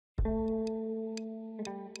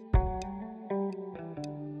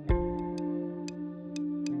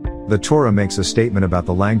The Torah makes a statement about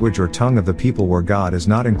the language or tongue of the people where God is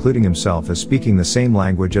not including himself as speaking the same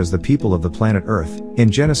language as the people of the planet Earth, in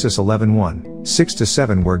Genesis 11:1,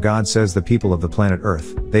 6-7, where God says the people of the planet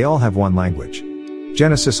Earth, they all have one language.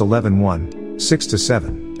 Genesis 11:1,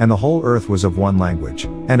 6-7, and the whole earth was of one language,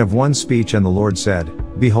 and of one speech, and the Lord said,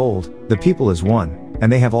 Behold, the people is one, and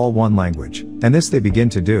they have all one language, and this they begin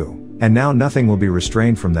to do, and now nothing will be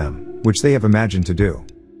restrained from them, which they have imagined to do.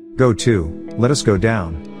 Go to, let us go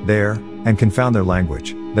down, there, and confound their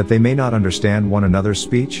language, that they may not understand one another's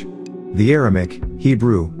speech? The Aramaic,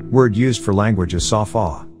 Hebrew, word used for language is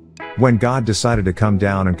safah. When God decided to come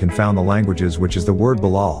down and confound the languages, which is the word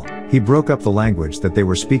Balal, he broke up the language that they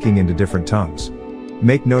were speaking into different tongues.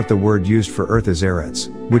 Make note the word used for earth is Eretz,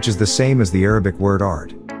 which is the same as the Arabic word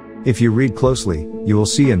ard. If you read closely, you will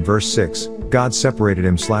see in verse 6, God separated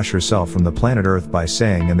him/herself from the planet Earth by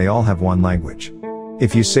saying, and they all have one language.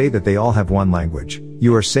 If you say that they all have one language,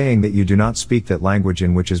 you are saying that you do not speak that language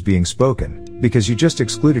in which is being spoken, because you just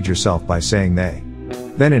excluded yourself by saying they.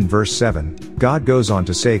 Then in verse 7, God goes on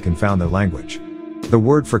to say confound their language. The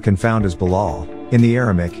word for confound is balal, in the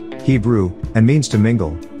Aramaic, Hebrew, and means to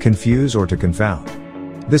mingle, confuse, or to confound.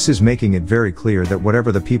 This is making it very clear that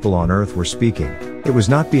whatever the people on earth were speaking, it was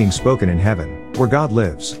not being spoken in heaven, where God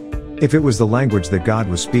lives. If it was the language that God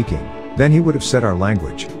was speaking, then he would have said our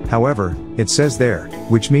language. However, it says there,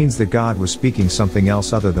 which means that God was speaking something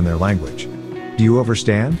else other than their language. Do you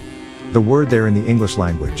understand? The word there in the English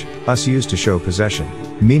language, us, used to show possession,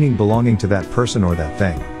 meaning belonging to that person or that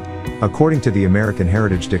thing. According to the American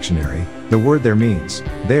Heritage Dictionary, the word there means,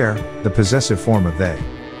 there, the possessive form of they.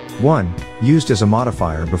 1. Used as a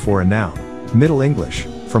modifier before a noun. Middle English,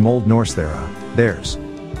 from Old Norse thera, theirs.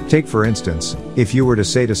 Take for instance, if you were to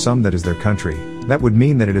say to some that is their country, that would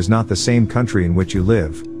mean that it is not the same country in which you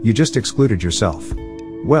live, you just excluded yourself.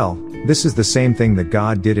 Well, this is the same thing that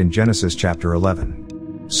God did in Genesis chapter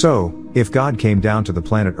 11. So, if God came down to the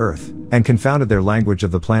planet Earth, and confounded their language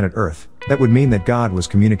of the planet Earth, that would mean that God was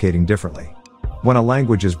communicating differently. When a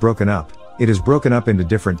language is broken up, it is broken up into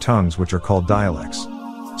different tongues which are called dialects.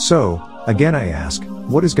 So, again I ask,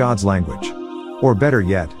 what is God's language? Or better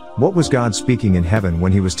yet, what was God speaking in heaven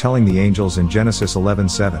when he was telling the angels in Genesis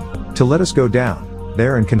 11:7, to let us go down,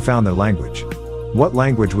 there and confound their language? What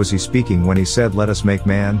language was he speaking when he said let us make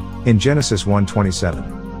man, in Genesis 1:27?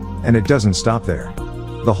 And it doesn't stop there.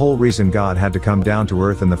 The whole reason God had to come down to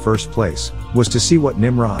earth in the first place, was to see what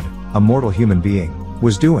Nimrod, a mortal human being,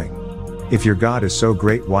 was doing. If your God is so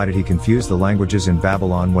great, why did he confuse the languages in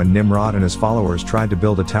Babylon when Nimrod and his followers tried to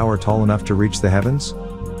build a tower tall enough to reach the heavens?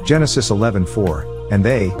 Genesis 11:4, and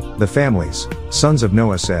they, the families, sons of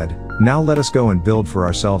Noah said, now let us go and build for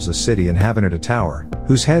ourselves a city and have in it a tower,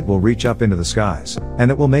 whose head will reach up into the skies, and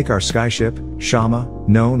that will make our skyship, Shama,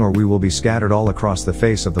 known, or we will be scattered all across the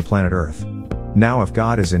face of the planet Earth. Now if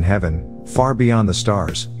God is in heaven, far beyond the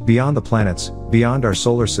stars, beyond the planets, beyond our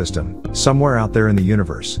solar system, somewhere out there in the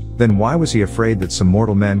universe, then why was he afraid that some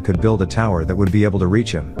mortal men could build a tower that would be able to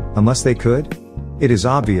reach him, unless they could? It is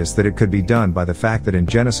obvious that it could be done by the fact that in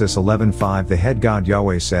Genesis 11:5 the head God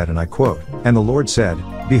Yahweh said, and I quote, and the Lord said,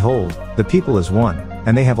 Behold, the people is one,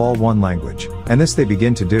 and they have all one language, and this they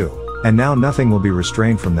begin to do, and now nothing will be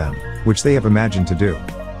restrained from them, which they have imagined to do.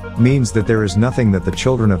 Means that there is nothing that the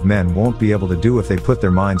children of men won't be able to do if they put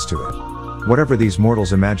their minds to it. Whatever these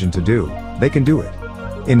mortals imagine to do, they can do it.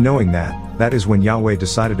 In knowing that, that is when Yahweh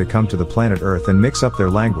decided to come to the planet Earth and mix up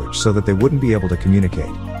their language so that they wouldn't be able to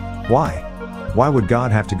communicate. Why? Why would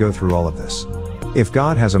God have to go through all of this? If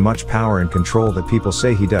God has a much power and control that people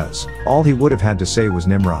say he does, all he would have had to say was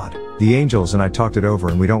Nimrod, the angels and I talked it over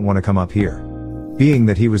and we don't want to come up here. Being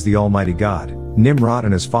that he was the Almighty God, Nimrod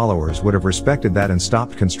and his followers would have respected that and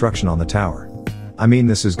stopped construction on the tower. I mean,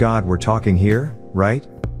 this is God we're talking here, right?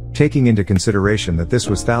 Taking into consideration that this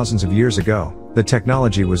was thousands of years ago, the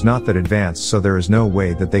technology was not that advanced, so there is no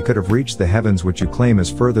way that they could have reached the heavens which you claim is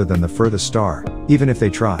further than the furthest star, even if they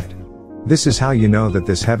tried. This is how you know that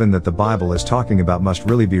this heaven that the Bible is talking about must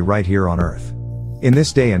really be right here on earth. In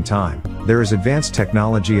this day and time, there is advanced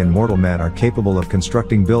technology and mortal men are capable of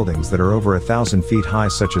constructing buildings that are over 1,000 feet high,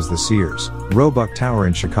 such as the Sears Roebuck Tower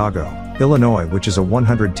in Chicago, Illinois, which is a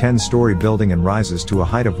 110-story building and rises to a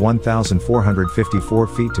height of 1,454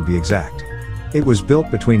 feet to be exact. It was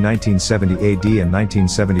built between 1970 AD and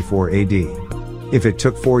 1974 AD. If it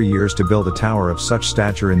took 4 years to build a tower of such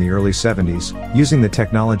stature in the early 70s, using the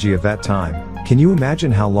technology of that time, can you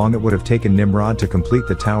imagine how long it would have taken Nimrod to complete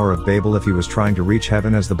the Tower of Babel if he was trying to reach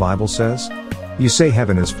heaven as the Bible says? You say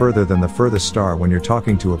heaven is further than the furthest star when you're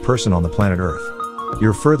talking to a person on the planet Earth.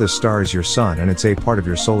 Your furthest star is your sun and it's a part of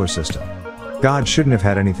your solar system. God shouldn't have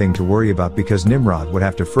had anything to worry about because Nimrod would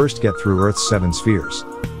have to first get through Earth's 7 spheres.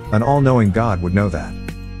 An all-knowing God would know that.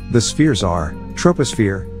 The spheres are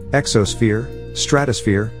troposphere, exosphere,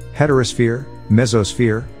 stratosphere, heterosphere,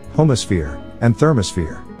 mesosphere, homosphere, and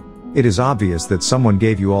thermosphere. It is obvious that someone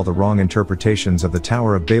gave you all the wrong interpretations of the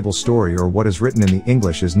Tower of Babel story, or what is written in the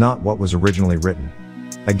English is not what was originally written.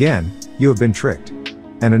 Again, you have been tricked.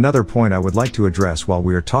 And another point I would like to address while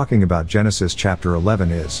we are talking about Genesis chapter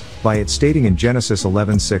 11 is, by it stating in Genesis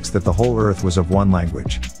 11:6 that the whole earth was of one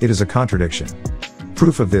language, it is a contradiction.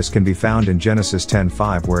 Proof of this can be found in Genesis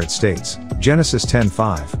 10:5 where it states, Genesis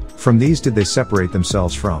 10:5, from these did they separate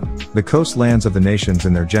themselves from the coastlands of the nations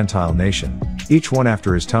in their Gentile nation, each one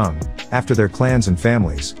after his tongue, after their clans and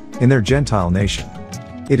families, in their Gentile nation.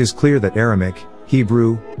 It is clear that Aramaic,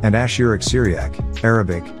 Hebrew, and Ashuric-Syriac,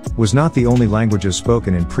 Arabic, was not the only languages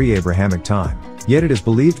spoken in pre-Abrahamic time, yet it is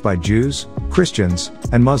believed by Jews, Christians,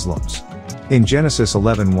 and Muslims. In Genesis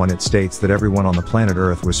 11:1 it states that everyone on the planet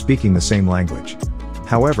Earth was speaking the same language.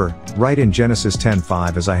 However, right in Genesis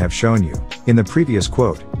 10:5 as I have shown you, in the previous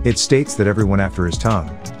quote, it states that everyone after his tongue,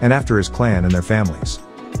 and after his clan and their families.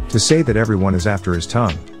 To say that everyone is after his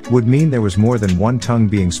tongue, would mean there was more than one tongue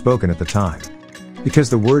being spoken at the time. Because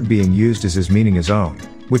the word being used is his meaning his own,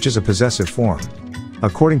 which is a possessive form.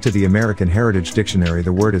 According to the American Heritage Dictionary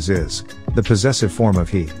the word is, the possessive form of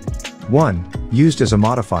he. 1. Used as a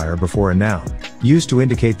modifier before a noun, used to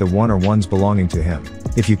indicate the one or ones belonging to him.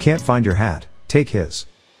 If you can't find your hat, take his.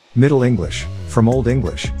 Middle English, from Old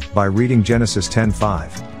English, by reading Genesis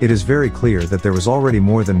 10:5, it is very clear that there was already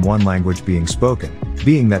more than one language being spoken,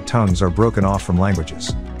 being that tongues are broken off from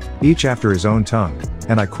languages. Each after his own tongue,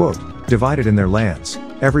 and I quote, divided in their lands,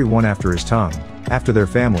 every one after his tongue, after their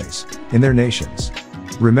families, in their nations.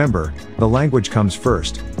 Remember, the language comes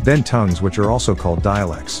first, then tongues, which are also called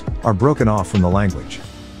dialects, are broken off from the language.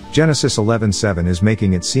 Genesis 11:7 is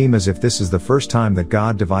making it seem as if this is the first time that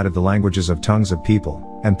God divided the languages of tongues of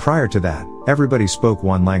people, and prior to that, everybody spoke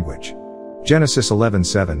one language. Genesis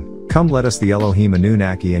 11:7, come let us the Elohim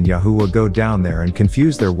Anunnaki and Yahuwah go down there and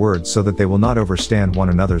confuse their words so that they will not understand one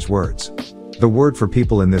another's words. The word for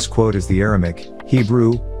people in this quote is the Aramaic,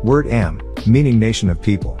 Hebrew, word am, meaning nation of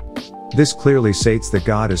people. This clearly states that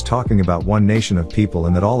God is talking about one nation of people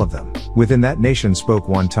and that all of them, within that nation spoke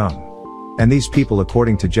one tongue. And these people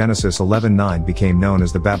according to Genesis 11:9 became known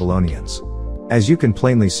as the Babylonians. As you can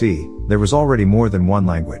plainly see, there was already more than one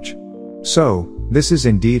language. So, this is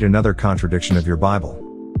indeed another contradiction of your Bible.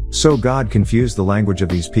 So God confused the language of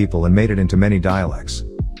these people and made it into many dialects.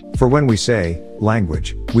 For when we say,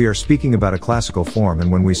 language, we are speaking about a classical form,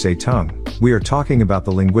 and when we say tongue, we are talking about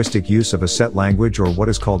the linguistic use of a set language or what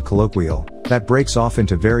is called colloquial, that breaks off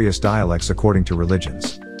into various dialects according to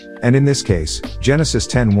religions. And in this case, Genesis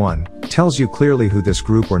 10:1, tells you clearly who this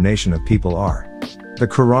group or nation of people are. The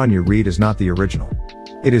Quran you read is not the original.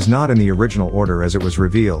 It is not in the original order as it was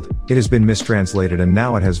revealed, it has been mistranslated and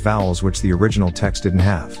now it has vowels which the original text didn't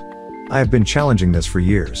have. I have been challenging this for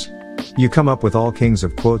years. You come up with all kinds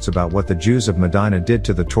of quotes about what the Jews of Medina did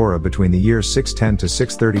to the Torah between the years 610 to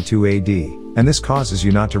 632 AD, and this causes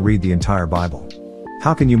you not to read the entire Bible.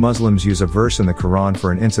 How can you Muslims use a verse in the Quran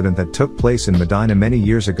for an incident that took place in Medina many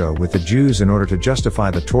years ago with the Jews in order to justify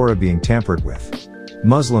the Torah being tampered with?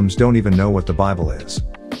 Muslims don't even know what the Bible is.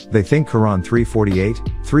 They think Quran 348,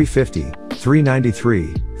 350,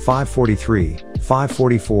 393, 543,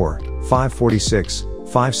 544, 546,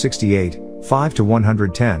 568, 5 to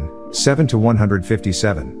 110, 7 to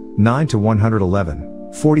 157, 9 to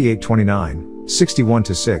 111, 4829, 61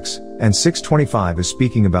 to 6, and 625 is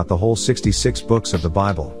speaking about the whole 66 books of the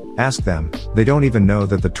Bible. Ask them, they don't even know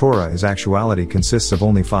that the Torah is actuality consists of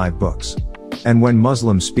only 5 books. And when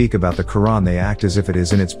Muslims speak about the Quran they act as if it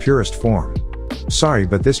is in its purest form. Sorry,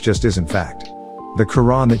 but this just isn't fact. The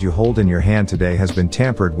Quran that you hold in your hand today has been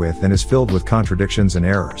tampered with and is filled with contradictions and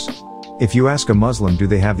errors. If you ask a Muslim do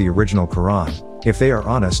they have the original Quran, if they are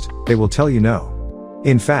honest, they will tell you no.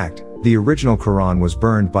 In fact, the original Quran was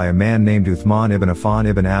burned by a man named Uthman ibn Affan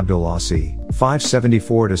ibn Abdul Asi,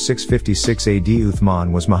 574 to 656 AD.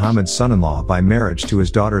 Uthman was Muhammad's son-in-law by marriage to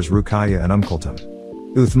his daughters Ruqayya and Kulthum.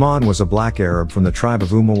 Uthman was a black Arab from the tribe of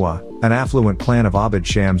Umayyah, an affluent clan of Abd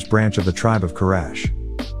Sham's branch of the tribe of Quraysh.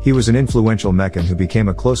 He was an influential Meccan who became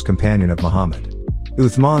a close companion of Muhammad.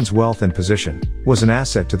 Uthman's wealth and position was an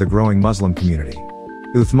asset to the growing Muslim community.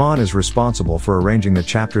 Uthman is responsible for arranging the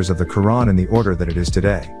chapters of the Quran in the order that it is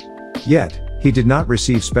today. Yet, he did not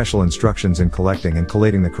receive special instructions in collecting and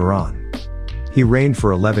collating the Quran. He reigned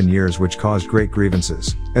for 11 years, which caused great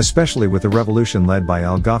grievances, especially with the revolution led by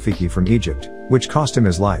Al-Ghafiqi from Egypt, which cost him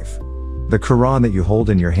his life. The Quran that you hold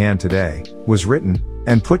in your hand today was written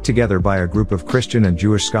and put together by a group of Christian and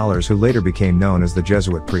Jewish scholars who later became known as the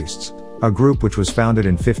Jesuit priests, a group which was founded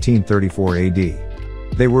in 1534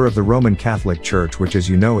 AD. They were of the Roman Catholic Church, which, as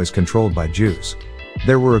you know, is controlled by Jews.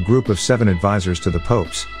 There were a group of 7 advisors to the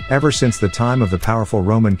popes, ever since the time of the powerful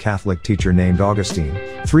Roman Catholic teacher named Augustine,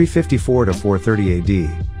 354 to 430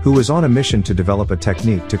 AD, who was on a mission to develop a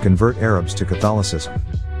technique to convert Arabs to Catholicism.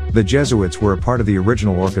 The Jesuits were a part of the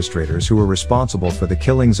original orchestrators who were responsible for the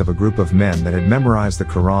killings of a group of men that had memorized the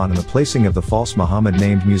Quran and the placing of the false Muhammad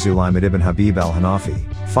named Musaylima ibn Habib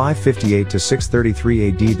al-Hanafi, 558 to 633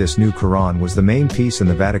 AD. This new Quran was the main piece in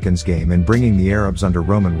the Vatican's game in bringing the Arabs under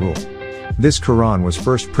Roman rule. This Quran was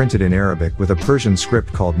first printed in Arabic with a Persian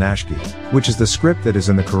script called Nashki, which is the script that is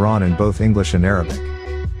in the Quran in both English and Arabic.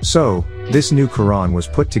 So, this new Quran was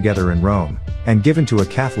put together in Rome, and given to a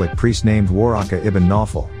Catholic priest named Waraka ibn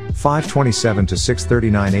Nawfal, 527 to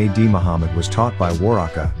 639 AD. Muhammad was taught by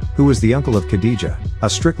Waraka, who was the uncle of Khadija, a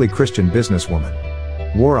strictly Christian businesswoman.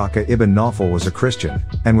 Waraka ibn Nawfal was a Christian,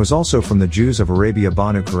 and was also from the Jews of Arabia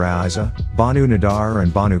Banu Qurayza, Banu Nadar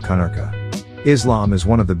and Banu Qunayza. Islam is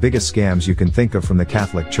one of the biggest scams you can think of from the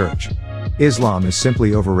Catholic Church. Islam is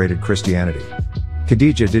simply overrated Christianity.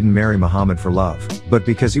 Khadija didn't marry Muhammad for love, but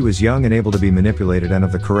because he was young and able to be manipulated and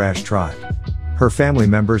of the Quraysh tribe. Her family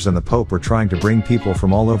members and the Pope were trying to bring people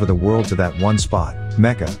from all over the world to that one spot,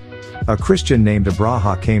 Mecca. A Christian named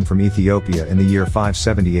Abraha came from Ethiopia in the year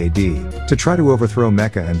 570 AD, to try to overthrow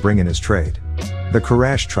Mecca and bring in his trade. The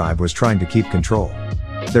Quraysh tribe was trying to keep control.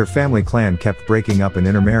 Their family clan kept breaking up and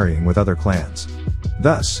intermarrying with other clans.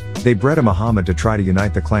 Thus, they bred a Muhammad to try to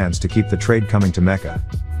unite the clans to keep the trade coming to Mecca.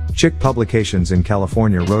 Chick Publications in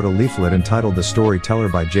California wrote a leaflet entitled The Storyteller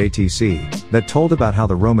by JTC, that told about how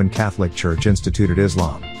the Roman Catholic Church instituted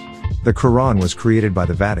Islam. The Quran was created by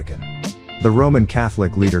the Vatican. The Roman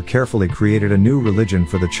Catholic leader carefully created a new religion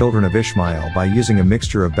for the children of Ishmael by using a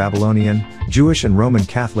mixture of Babylonian, Jewish and Roman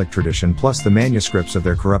Catholic tradition plus the manuscripts of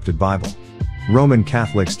their corrupted Bible. Roman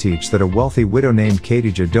Catholics teach that a wealthy widow named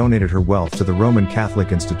Khadija donated her wealth to the Roman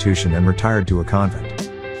Catholic institution and retired to a convent.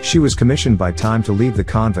 She was commissioned by time to leave the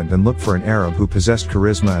convent and look for an Arab who possessed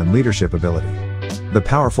charisma and leadership ability. The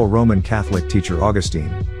powerful Roman Catholic teacher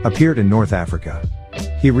Augustine appeared in North Africa.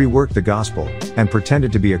 He reworked the gospel and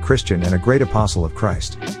pretended to be a Christian and a great apostle of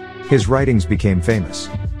Christ. His writings became famous.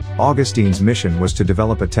 Augustine's mission was to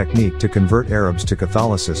develop a technique to convert Arabs to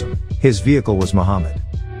Catholicism. His vehicle was Muhammad.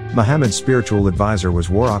 Muhammad's spiritual advisor was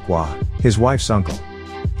Waraqwa, his wife's uncle.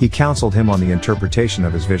 He counseled him on the interpretation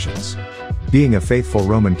of his visions. Being a faithful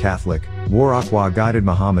Roman Catholic, Waraqwa guided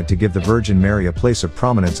Muhammad to give the Virgin Mary a place of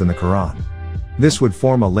prominence in the Quran. This would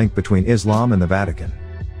form a link between Islam and the Vatican.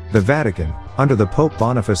 The Vatican, under the Pope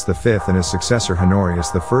Boniface V and his successor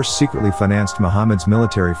Honorius I, secretly financed Muhammad's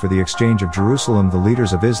military for the exchange of Jerusalem. The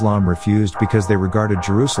leaders of Islam refused because they regarded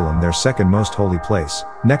Jerusalem their second most holy place,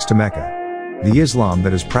 next to Mecca. The Islam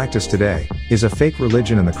that is practiced today is a fake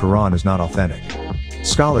religion and the Quran is not authentic.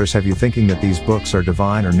 Scholars have you thinking that these books are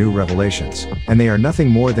divine or new revelations, and they are nothing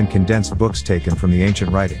more than condensed books taken from the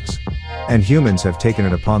ancient writings. And humans have taken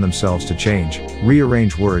it upon themselves to change,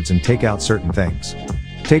 rearrange words and take out certain things.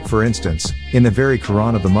 Take for instance, in the very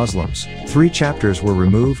Quran of the Muslims, 3 chapters were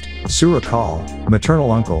removed: Surah Kal,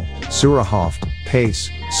 maternal uncle, Surah Haft, pace,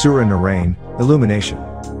 Surah Narain, illumination.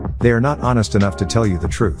 They are not honest enough to tell you the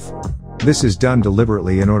truth. This is done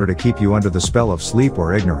deliberately in order to keep you under the spell of sleep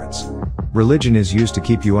or ignorance. Religion is used to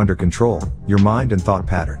keep you under control, your mind and thought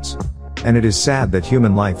patterns. And it is sad that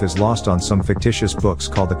human life is lost on some fictitious books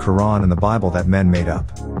called the Quran and the Bible that men made up.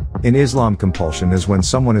 In Islam, compulsion is when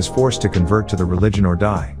someone is forced to convert to the religion or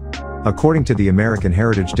die. According to the American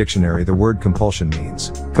Heritage Dictionary, the word compulsion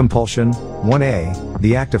means compulsion, 1a,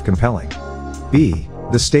 the act of compelling, b,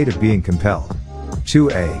 the state of being compelled,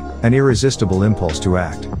 2a, an irresistible impulse to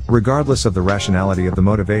act, regardless of the rationality of the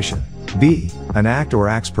motivation, b, an act or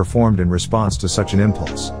acts performed in response to such an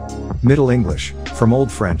impulse. Middle English, from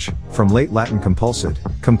Old French, from Late Latin compulsed,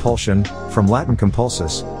 compulsion, from Latin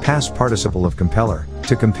compulsus, past participle of compeller,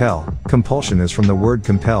 to compel. Compulsion is from the word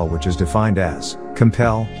compel, which is defined as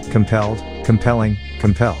compel, compelled, compelling,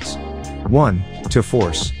 compels. 1. To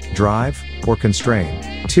force, drive, or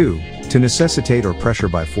constrain. 2. To necessitate or pressure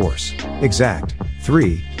by force, exact.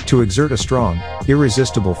 3. To exert a strong,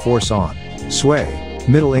 irresistible force on, sway.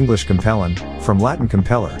 Middle English compellon, from Latin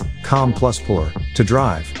compeller, com plus puller, to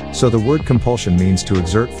drive, so the word compulsion means to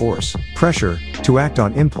exert force, pressure, to act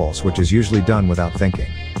on impulse, which is usually done without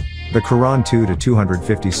thinking. The Quran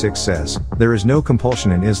 2-256 says, "There is no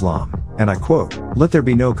compulsion in Islam," and I quote, "Let there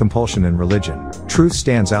be no compulsion in religion. Truth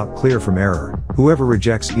stands out clear from error. Whoever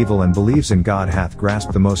rejects evil and believes in God hath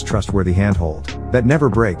grasped the most trustworthy handhold, that never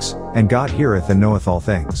breaks, and God heareth and knoweth all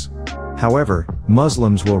things. However,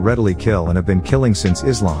 Muslims will readily kill and have been killing since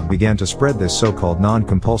Islam began to spread this so-called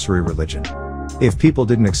non-compulsory religion. If people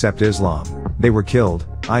didn't accept Islam, they were killed,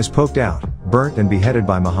 eyes poked out, burnt and beheaded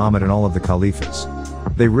by Muhammad and all of the caliphs.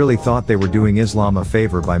 They really thought they were doing Islam a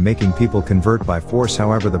favor by making people convert by force.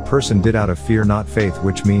 However, the person did out of fear, not faith,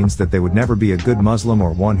 which means that they would never be a good Muslim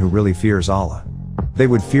or one who really fears Allah. They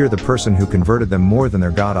would fear the person who converted them more than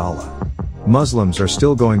their God Allah. Muslims are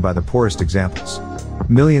still going by the poorest examples.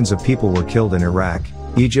 Millions of people were killed in Iraq,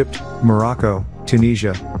 Egypt, Morocco,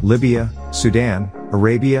 Tunisia, Libya, Sudan,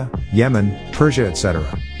 Arabia, Yemen, Persia, etc.,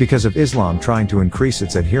 because of Islam trying to increase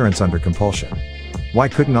its adherents under compulsion. Why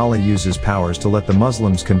couldn't Allah use His powers to let the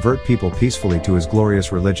Muslims convert people peacefully to His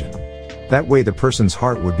glorious religion? That way the person's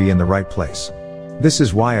heart would be in the right place. This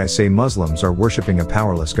is why I say Muslims are worshipping a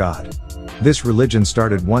powerless God. This religion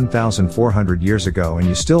started 1,400 years ago, and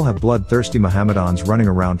you still have bloodthirsty Mohammedans running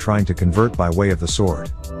around trying to convert by way of the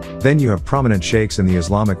sword. Then you have prominent sheikhs in the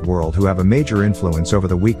Islamic world who have a major influence over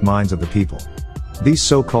the weak minds of the people. These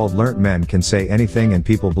so-called learnt men can say anything and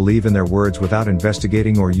people believe in their words without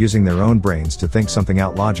investigating or using their own brains to think something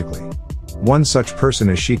out logically. One such person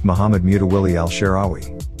is Sheikh Muhammad Mutawalli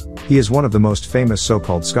al-Sharawi. He is one of the most famous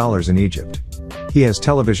so-called scholars in Egypt. He has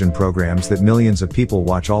television programs that millions of people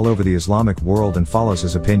watch all over the Islamic world and follows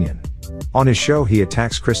his opinion. On his show he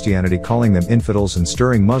attacks Christianity, calling them infidels and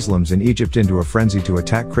stirring Muslims in Egypt into a frenzy to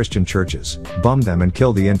attack Christian churches, bomb them and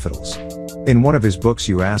kill the infidels. In one of his books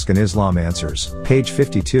You Ask and Islam Answers, page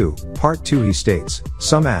 52, part 2, he states,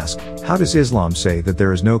 "Some ask, how does Islam say that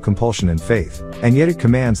there is no compulsion in faith, and yet it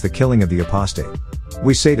commands the killing of the apostate?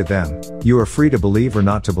 We say to them, you are free to believe or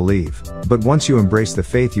not to believe, but once you embrace the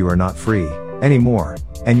faith you are not free anymore,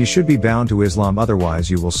 and you should be bound to Islam, otherwise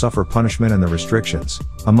you will suffer punishment and the restrictions.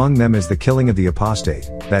 Among them is the killing of the apostate,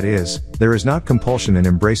 that is, there is not compulsion in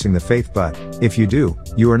embracing the faith, but, if you do,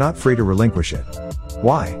 you are not free to relinquish it."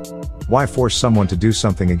 Why? Why force someone to do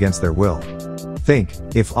something against their will? Think,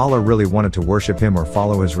 if Allah really wanted to worship Him or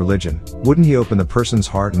follow His religion, wouldn't He open the person's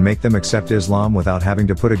heart and make them accept Islam without having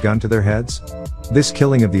to put a gun to their heads? This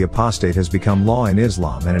killing of the apostate has become law in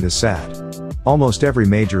Islam, and it is sad. Almost every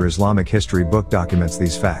major Islamic history book documents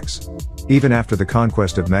these facts. Even after the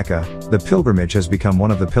conquest of Mecca, the pilgrimage has become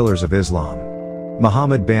one of the pillars of Islam.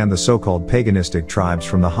 Muhammad banned the so-called paganistic tribes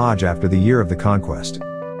from the Hajj after the year of the conquest.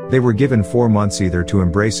 They were given 4 months either to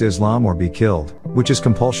embrace Islam or be killed, which is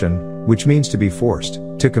compulsion, which means to be forced,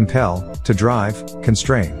 to compel, to drive,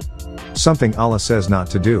 constrain. Something Allah says not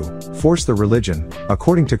to do, force the religion.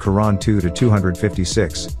 According to Quran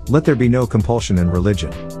 2:256, let there be no compulsion in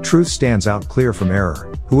religion. Truth stands out clear from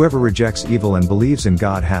error. Whoever rejects evil and believes in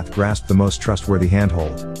God hath grasped the most trustworthy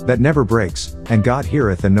handhold, that never breaks, and God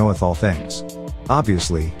heareth and knoweth all things.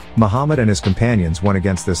 Obviously, Muhammad and his companions went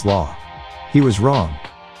against this law. He was wrong.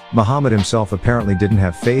 Muhammad himself apparently didn't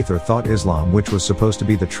have faith or thought Islam, which was supposed to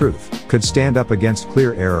be the truth, could stand up against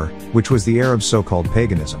clear error, which was the Arabs' so-called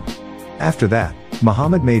paganism. After that,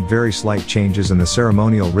 Muhammad made very slight changes in the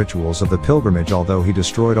ceremonial rituals of the pilgrimage, although he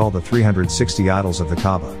destroyed all the 360 idols of the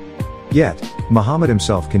Kaaba. Yet, Muhammad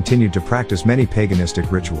himself continued to practice many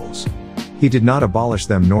paganistic rituals. He did not abolish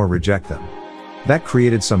them nor reject them. That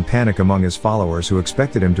created some panic among his followers who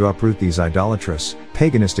expected him to uproot these idolatrous,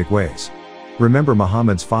 paganistic ways. Remember,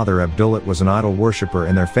 Muhammad's father Abdullah was an idol worshipper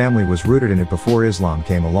and their family was rooted in it before Islam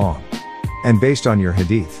came along. And based on your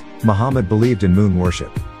hadith, Muhammad believed in moon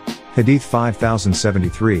worship. Hadith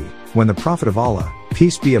 5073, when the Prophet of Allah,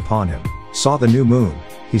 peace be upon him, saw the new moon,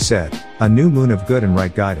 he said, "A new moon of good and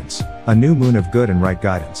right guidance, a new moon of good and right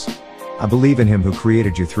guidance. I believe in Him who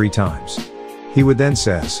created you 3 times. He would then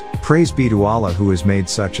says, praise be to Allah who has made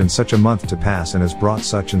such and such a month to pass and has brought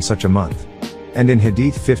such and such a month. And in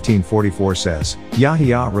Hadith 1544 says,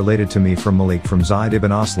 Yahya related to me from Malik from Zayd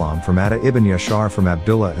ibn Aslam from Atta ibn Yashar from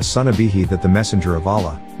Abdullah as son of Bihi that the messenger of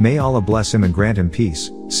Allah, may Allah bless him and grant him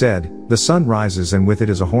peace, said, the sun rises and with it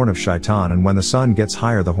is a horn of shaitan, and when the sun gets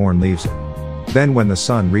higher the horn leaves it. Then when the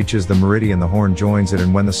sun reaches the meridian the horn joins it,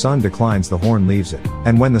 and when the sun declines the horn leaves it,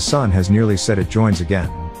 and when the sun has nearly set it joins again.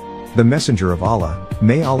 The messenger of Allah,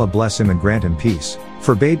 may Allah bless him and grant him peace,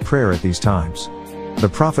 forbade prayer at these times. The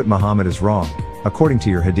Prophet Muhammad is wrong, according to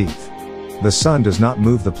your hadith. The sun does not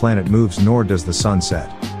move, the planet moves, nor does the sun set.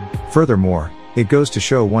 Furthermore, it goes to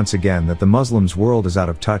show once again that the Muslims' world is out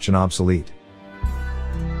of touch and obsolete.